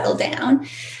would settle down.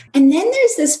 And then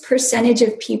there's this percentage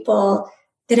of people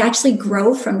that actually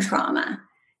grow from trauma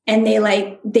and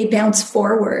they bounce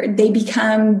forward. They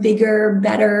become bigger,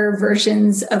 better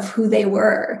versions of who they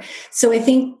were. So I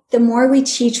think the more we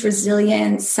teach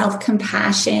resilience,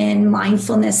 self-compassion,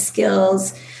 mindfulness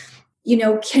skills,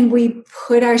 can we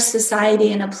put our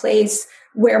society in a place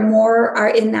where more are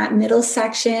in that middle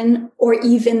section, or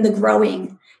even the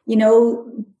growing,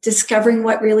 discovering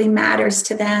what really matters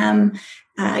to them,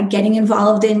 getting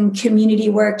involved in community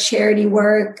work, charity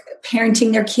work,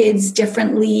 parenting their kids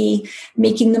differently,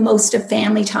 making the most of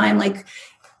family time. Like,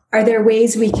 are there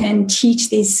ways we can teach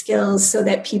these skills so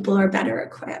that people are better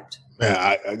equipped?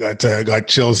 Yeah, I got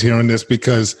chills hearing this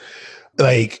because,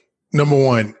 like, number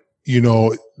one,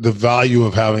 the value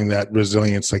of having that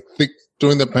resilience. Like,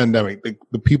 during the pandemic,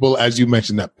 the people, as you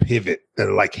mentioned, that pivot, that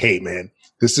are like, hey, man,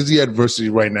 this is the adversity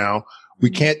right now.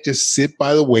 We can't just sit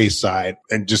by the wayside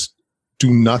and just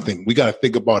do nothing. We got to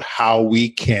think about how we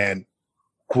can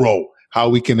grow, how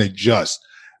we can adjust.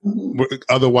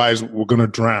 Otherwise, we're going to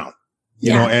drown.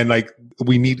 you know, and like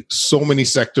we need so many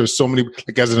sectors, so many,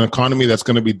 like as an economy that's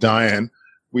going to be dying,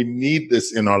 we need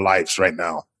this in our lives right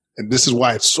now. And this is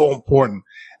why it's so important.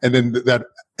 And then that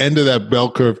end of that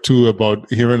bell curve too,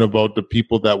 about hearing about the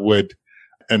people that would,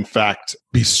 in fact,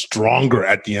 be stronger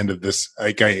at the end of this.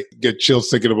 Like I get chills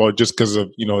thinking about, just because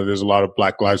of, you know, there's a lot of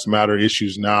Black Lives Matter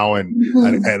issues now. And,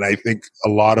 and I think a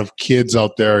lot of kids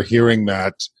out there hearing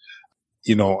that,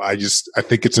 you know, I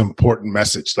think it's an important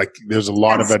message. Like there's a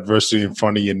lot of adversity in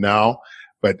front of you now,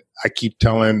 but I keep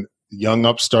telling young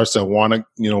upstarts that want to,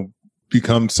 you know,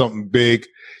 become something big,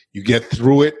 you get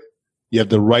through it. You have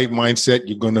the right mindset.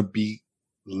 You're going to be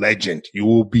legend. You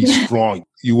will be strong.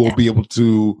 You will be able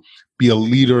to be a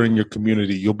leader in your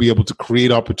community. You'll be able to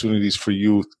create opportunities for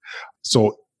youth.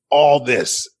 So all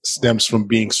this stems from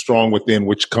being strong within,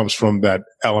 which comes from that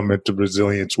element of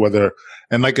resilience,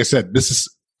 and like I said, this is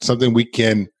something we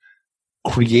can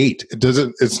create.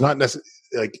 It's not necessarily,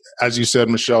 like, as you said,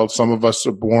 Michelle, some of us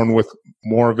are born with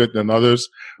more of it than others,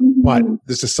 but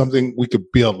this is something we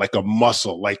could build like a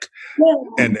muscle, like,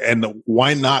 and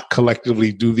why not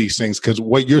collectively do these things? Because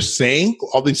what you're saying,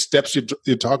 all these steps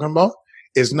you're talking about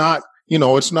is not, you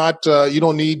know, it's not, you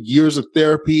don't need years of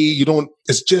therapy.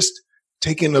 It's just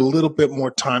taking a little bit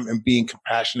more time and being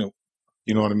compassionate.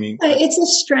 You know what I mean? It's a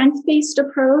strength-based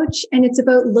approach, and it's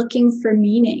about looking for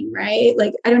meaning, right?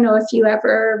 Like, I don't know if you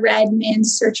ever read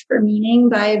Man's Search for Meaning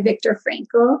by Viktor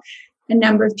Frankl. A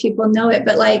number of people know it,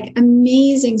 but like,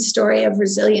 amazing story of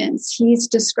resilience. He's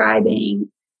describing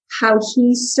how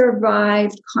he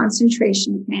survived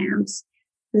concentration camps.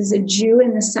 He was a Jew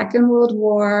in the Second World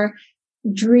War,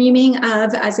 dreaming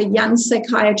of, as a young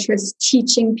psychiatrist,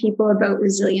 teaching people about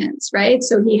resilience, right?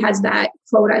 So he has that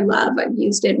quote I love. I've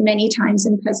used it many times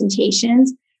in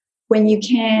presentations. When you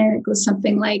can, it goes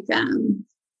something like,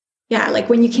 like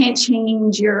when you can't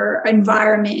change your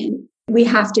environment, we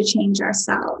have to change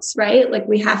ourselves, right? Like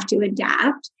we have to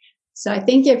adapt. So I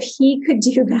think if he could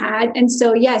do that, and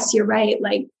so yes, you're right,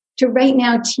 like to right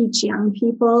now teach young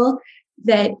people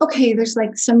that, okay, there's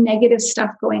like some negative stuff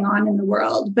going on in the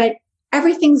world, but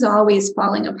everything's always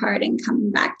falling apart and coming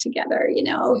back together, you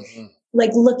know,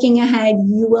 like looking ahead,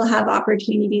 you will have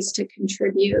opportunities to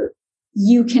contribute.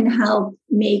 You can help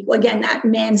make, again, that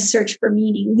man's search for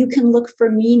meaning. You can look for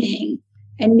meaning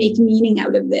and make meaning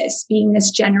out of this, being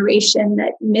this generation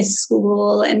that missed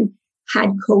school and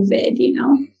had COVID, you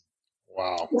know.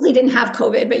 Wow. Well, they didn't have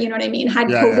COVID, but you know what I mean? Had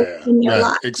COVID in your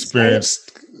life.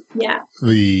 Experienced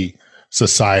the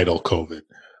societal COVID.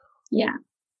 Yeah.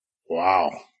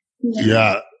 Wow.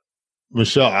 Yeah.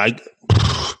 Michelle,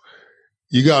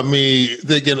 you got me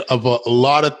thinking about a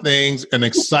lot of things and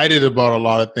excited about a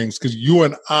lot of things, because you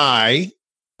and I,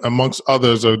 amongst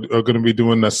others, are going to be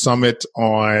doing a summit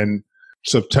on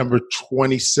September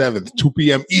 27th, 2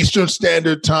 p.m. Eastern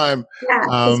Standard Time.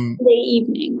 Yeah, late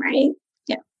evening, right?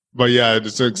 Yeah. But yeah,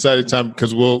 it's an exciting time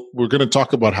because we're going to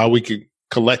talk about how we could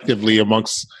collectively,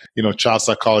 amongst, you know, child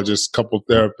psychologists, couple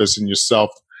therapists, and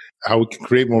yourself, how we can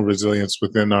create more resilience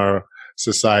within our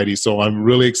society. So I'm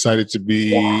really excited to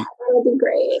be. Yeah, that'll be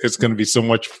great. It's going to be so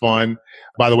much fun.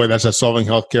 By the way, that's at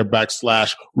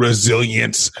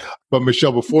solvinghealthcare.com/resilience. But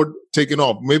Michelle, before taking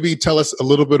off, maybe tell us a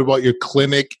little bit about your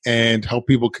clinic and how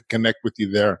people can connect with you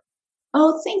there.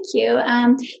 Oh, thank you.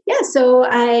 So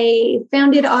I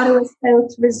founded Ottawa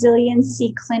South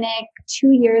Resiliency Clinic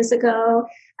 2 years ago.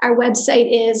 Our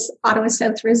website is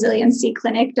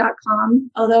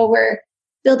ottawasouthresiliencyclinic.com, although we're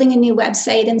building a new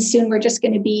website, and soon we're just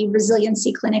going to be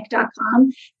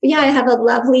resiliencyclinic.com. But yeah, I have a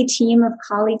lovely team of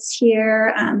colleagues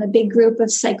here, a big group of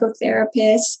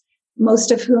psychotherapists,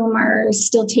 most of whom are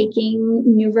still taking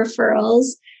new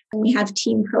referrals. And we have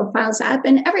team profiles up,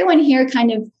 and everyone here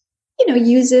kind of, you know,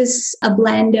 uses a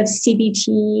blend of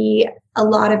CBT. A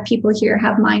lot of people here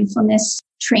have mindfulness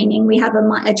training. We have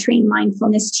a trained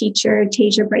mindfulness teacher,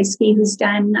 Tasia Breisky, who's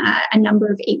done a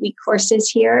number of 8-week courses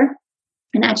here.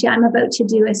 And actually, I'm about to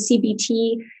do a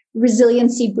CBT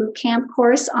resiliency bootcamp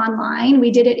course online. We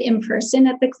did it in person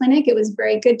at the clinic. It was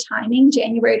very good timing,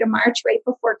 January to March, right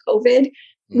before COVID.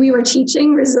 We were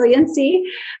teaching resiliency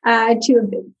to a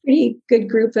pretty good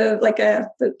group of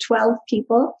about 12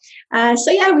 people.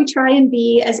 We try and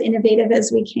be as innovative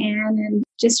as we can and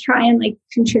just try and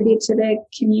contribute to the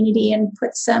community and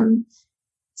put some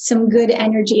good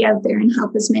energy out there and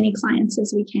help as many clients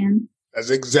as we can. That's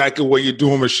exactly what you're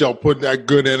doing, Michelle. Put that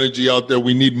good energy out there.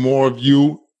 We need more of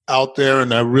you out there,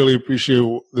 and I really appreciate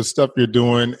the stuff you're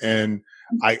doing. And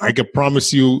I can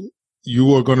promise you,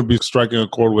 you are going to be striking a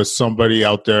chord with somebody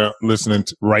out there listening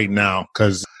right now,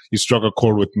 because you struck a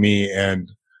chord with me, and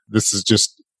this is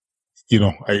just,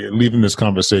 leaving this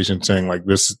conversation saying like,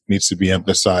 this needs to be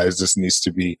emphasized. This needs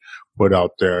to be put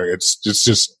out there. It's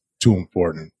just too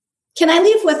important. Can I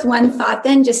leave with one thought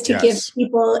then, just to Yes. give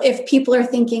people, if people are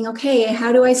thinking, okay,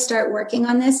 how do I start working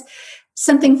on this?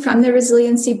 Something from the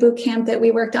resiliency boot camp that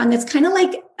we worked on that's kind of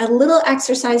like a little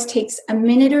exercise, takes a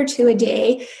minute or two a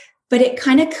day, but it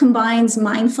kind of combines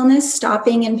mindfulness,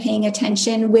 stopping and paying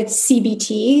attention, with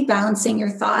CBT, balancing your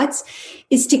thoughts,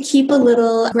 is to keep a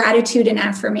little gratitude and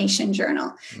affirmation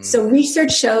journal. So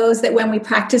research shows that when we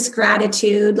practice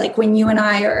gratitude, like when you and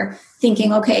I are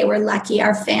thinking, okay, we're lucky,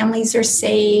 our families are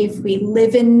safe, we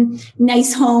live in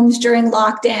nice homes during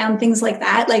lockdown, things like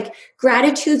that. Like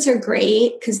gratitudes are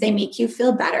great because they make you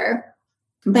feel better.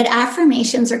 But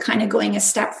affirmations are kind of going a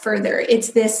step further.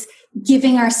 It's this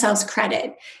giving ourselves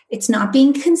credit. It's not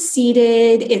being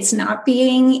conceited. It's not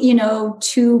being,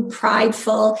 too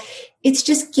prideful. It's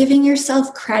just giving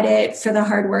yourself credit for the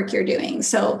hard work you're doing.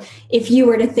 So if you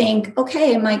were to think,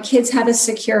 okay, my kids have a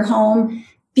secure home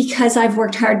because I've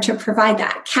worked hard to provide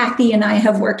that. Kathy and I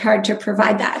have worked hard to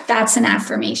provide that. That's an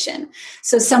affirmation.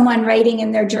 So someone writing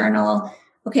in their journal,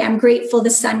 okay, I'm grateful the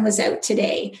sun was out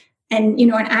today. And,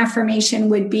 an affirmation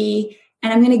would be,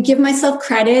 and I'm going to give myself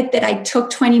credit that I took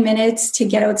 20 minutes to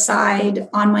get outside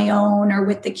on my own or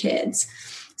with the kids.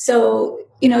 So,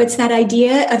 it's that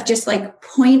idea of just like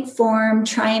point form,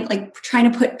 trying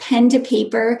to put pen to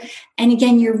paper. And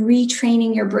again, you're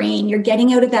retraining your brain. You're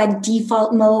getting out of that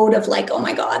default mode of like, oh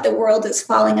my God, the world is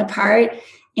falling apart,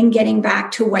 and getting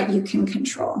back to what you can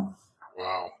control.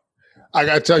 Wow. I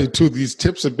got to tell you too, these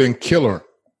tips have been killer.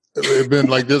 They've been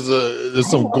like, there's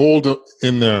some gold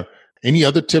in there. Any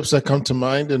other tips that come to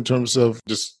mind in terms of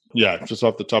just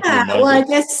off the top of your mind? Well, I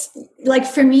guess like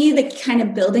for me, the kind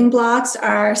of building blocks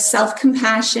are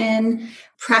self-compassion,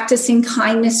 practicing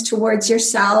kindness towards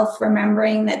yourself,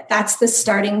 remembering that that's the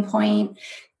starting point,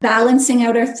 balancing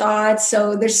out our thoughts.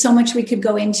 So there's so much we could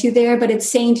go into there, but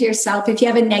it's saying to yourself, if you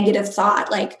have a negative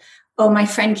thought, like, oh, my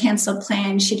friend canceled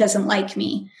plans, she doesn't like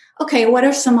me. Okay, what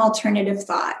are some alternative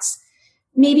thoughts?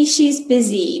 Maybe she's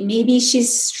busy, maybe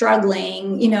she's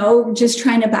struggling, just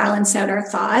trying to balance out our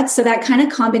thoughts. So that kind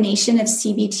of combination of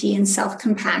CBT and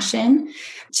self-compassion,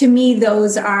 to me,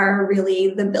 those are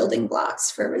really the building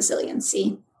blocks for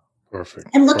resiliency. Perfect.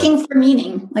 And looking for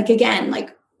meaning,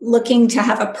 looking to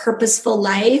have a purposeful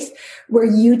life where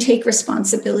you take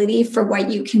responsibility for what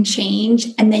you can change,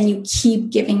 and then you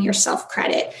keep giving yourself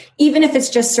credit, even if it's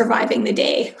just surviving the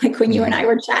day. Like when you and I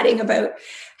were chatting about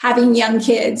having young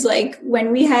kids, like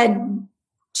when we had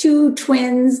two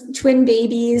twin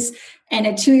babies and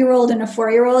a 2-year-old and a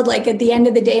 4-year-old, like at the end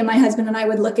of the day, my husband and I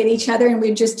would look at each other and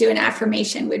we'd just do an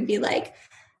affirmation. We'd be like,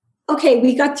 okay,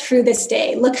 we got through this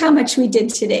day. Look how much we did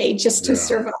today just to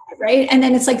survive, right? And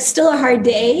then it's like still a hard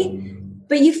day,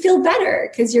 but you feel better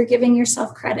because you're giving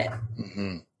yourself credit.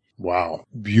 Mm-hmm. Wow.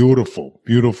 Beautiful,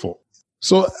 beautiful.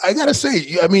 So I got to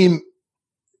say, I mean,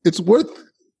 it's worth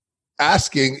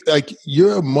asking, like,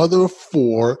 you're a mother of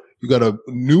 4, you got a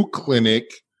new clinic,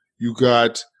 you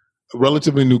got a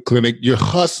relatively new clinic, you're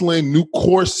hustling, new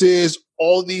courses,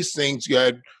 all these things. You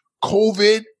had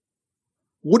COVID.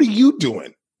 What are you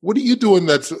doing? What are you doing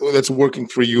that's working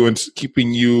for you and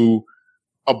keeping you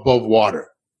above water?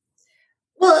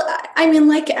 Well, I mean,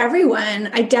 like everyone,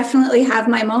 I definitely have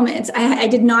my moments. I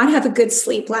did not have a good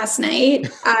sleep last night.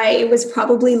 I was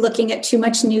probably looking at too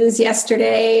much news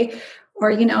yesterday,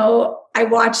 or, I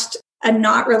watched a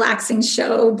not relaxing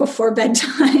show before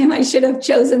bedtime. I should have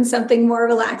chosen something more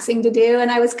relaxing to do.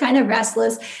 And I was kind of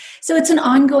restless. So it's an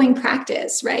ongoing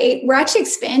practice, right? We're actually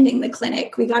expanding the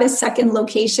clinic. We got a second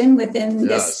location within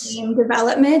this same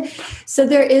development. So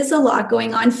there is a lot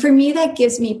going on. For me, that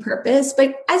gives me purpose.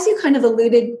 But as you kind of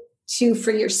alluded to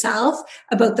for yourself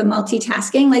about the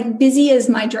multitasking, like busy is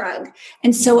my drug.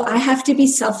 And so I have to be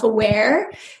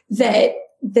self-aware that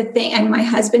the thing, and my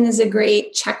husband is a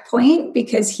great checkpoint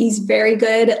because he's very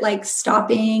good at like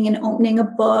stopping and opening a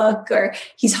book, or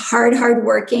he's hard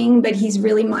working, but he's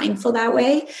really mindful that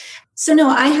way. So no,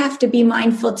 I have to be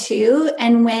mindful too.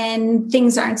 And when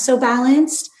things aren't so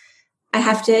balanced, I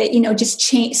have to, just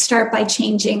start by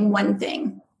changing one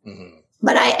thing. Mm-hmm.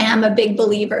 But I am a big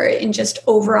believer in just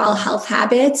overall health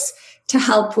habits to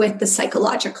help with the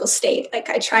psychological state. Like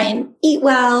I try and eat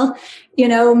well,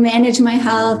 manage my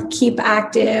health, keep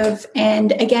active.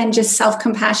 And again, just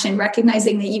self-compassion,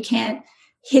 recognizing that you can't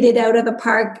hit it out of the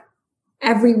park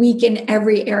every week in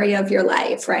every area of your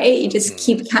life, right? You just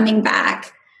keep coming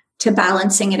back to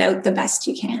balancing it out the best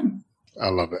you can. I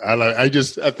love it.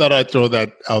 I thought I'd throw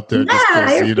that out there.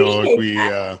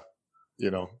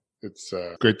 It's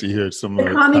great to hear some of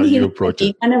how you approach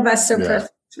it. None of us are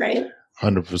perfect, right?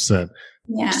 100%.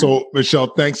 Yeah. So,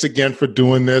 Michelle, thanks again for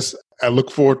doing this. I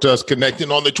look forward to us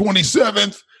connecting on the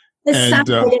 27th. It's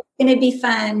going to be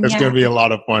fun. It's going to be a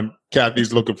lot of fun.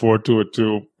 Kathy's looking forward to it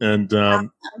too. And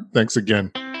awesome. Thanks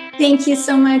again. Thank you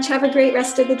so much. Have a great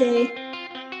rest of the day.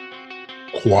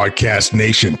 Quadcast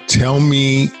Nation, tell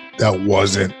me that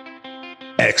wasn't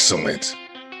excellent.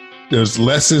 There's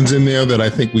lessons in there that I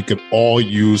think we could all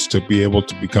use to be able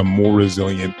to become more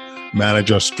resilient, manage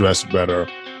our stress better,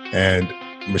 and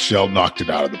Michelle knocked it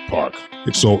out of the park.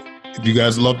 And so if you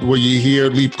guys loved what you hear,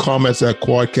 leave comments at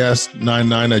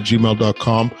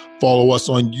quadcast99@gmail.com. Follow us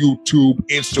on YouTube,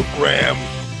 Instagram,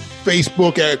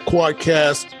 Facebook at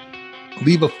Quadcast.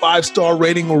 Leave a 5-star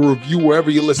rating or review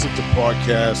wherever you listen to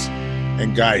podcasts.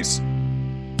 And guys,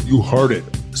 you heard it.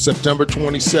 September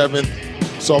 27th,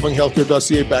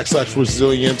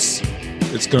 solvinghealthcare.ca/resilience.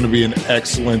 It's going to be an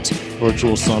excellent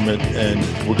virtual summit, and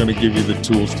we're going to give you the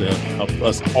tools to help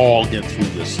us all get through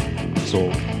this.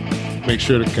 So make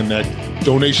sure to connect.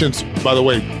 Donations, by the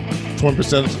way,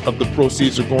 20% of the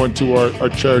proceeds are going to our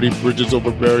charity, Bridges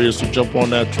Over Barriers, so jump on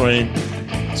that train.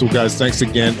 So guys, thanks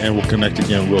again, and we'll connect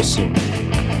again real soon.